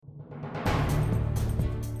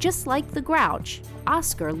Just like the Grouch,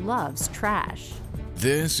 Oscar loves trash.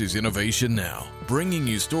 This is Innovation Now, bringing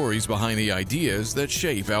you stories behind the ideas that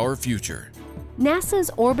shape our future. NASA's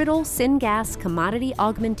Orbital Syngas Commodity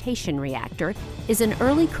Augmentation Reactor is an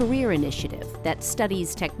early career initiative that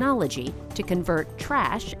studies technology to convert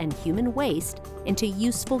trash and human waste into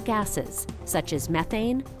useful gases, such as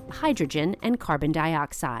methane, hydrogen, and carbon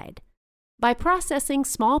dioxide. By processing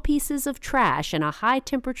small pieces of trash in a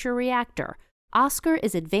high-temperature reactor, Oscar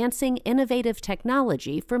is advancing innovative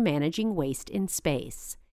technology for managing waste in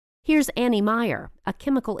space. Here's Annie Meyer, a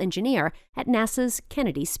chemical engineer at NASA's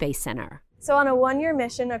Kennedy Space Center. So on a one-year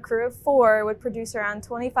mission, a crew of 4 would produce around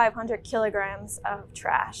 2,500 kilograms of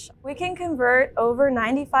trash. We can convert over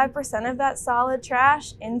 95% of that solid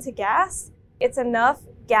trash into gas. It's enough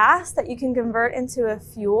gas that you can convert into a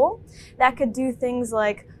fuel that could do things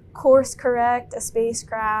like course correct a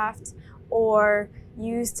spacecraft or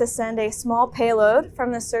use to send a small payload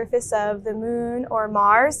from the surface of the moon or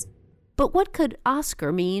Mars. But what could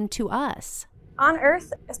Oscar mean to us? On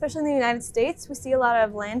Earth, especially in the United States, we see a lot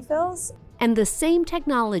of landfills. And the same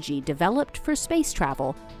technology developed for space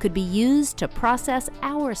travel could be used to process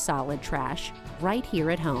our solid trash right here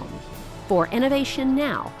at home. For Innovation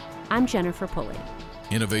Now, I'm Jennifer Pulley.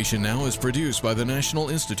 Innovation Now is produced by the National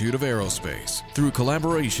Institute of Aerospace through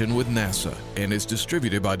collaboration with NASA and is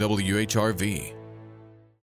distributed by WHRV.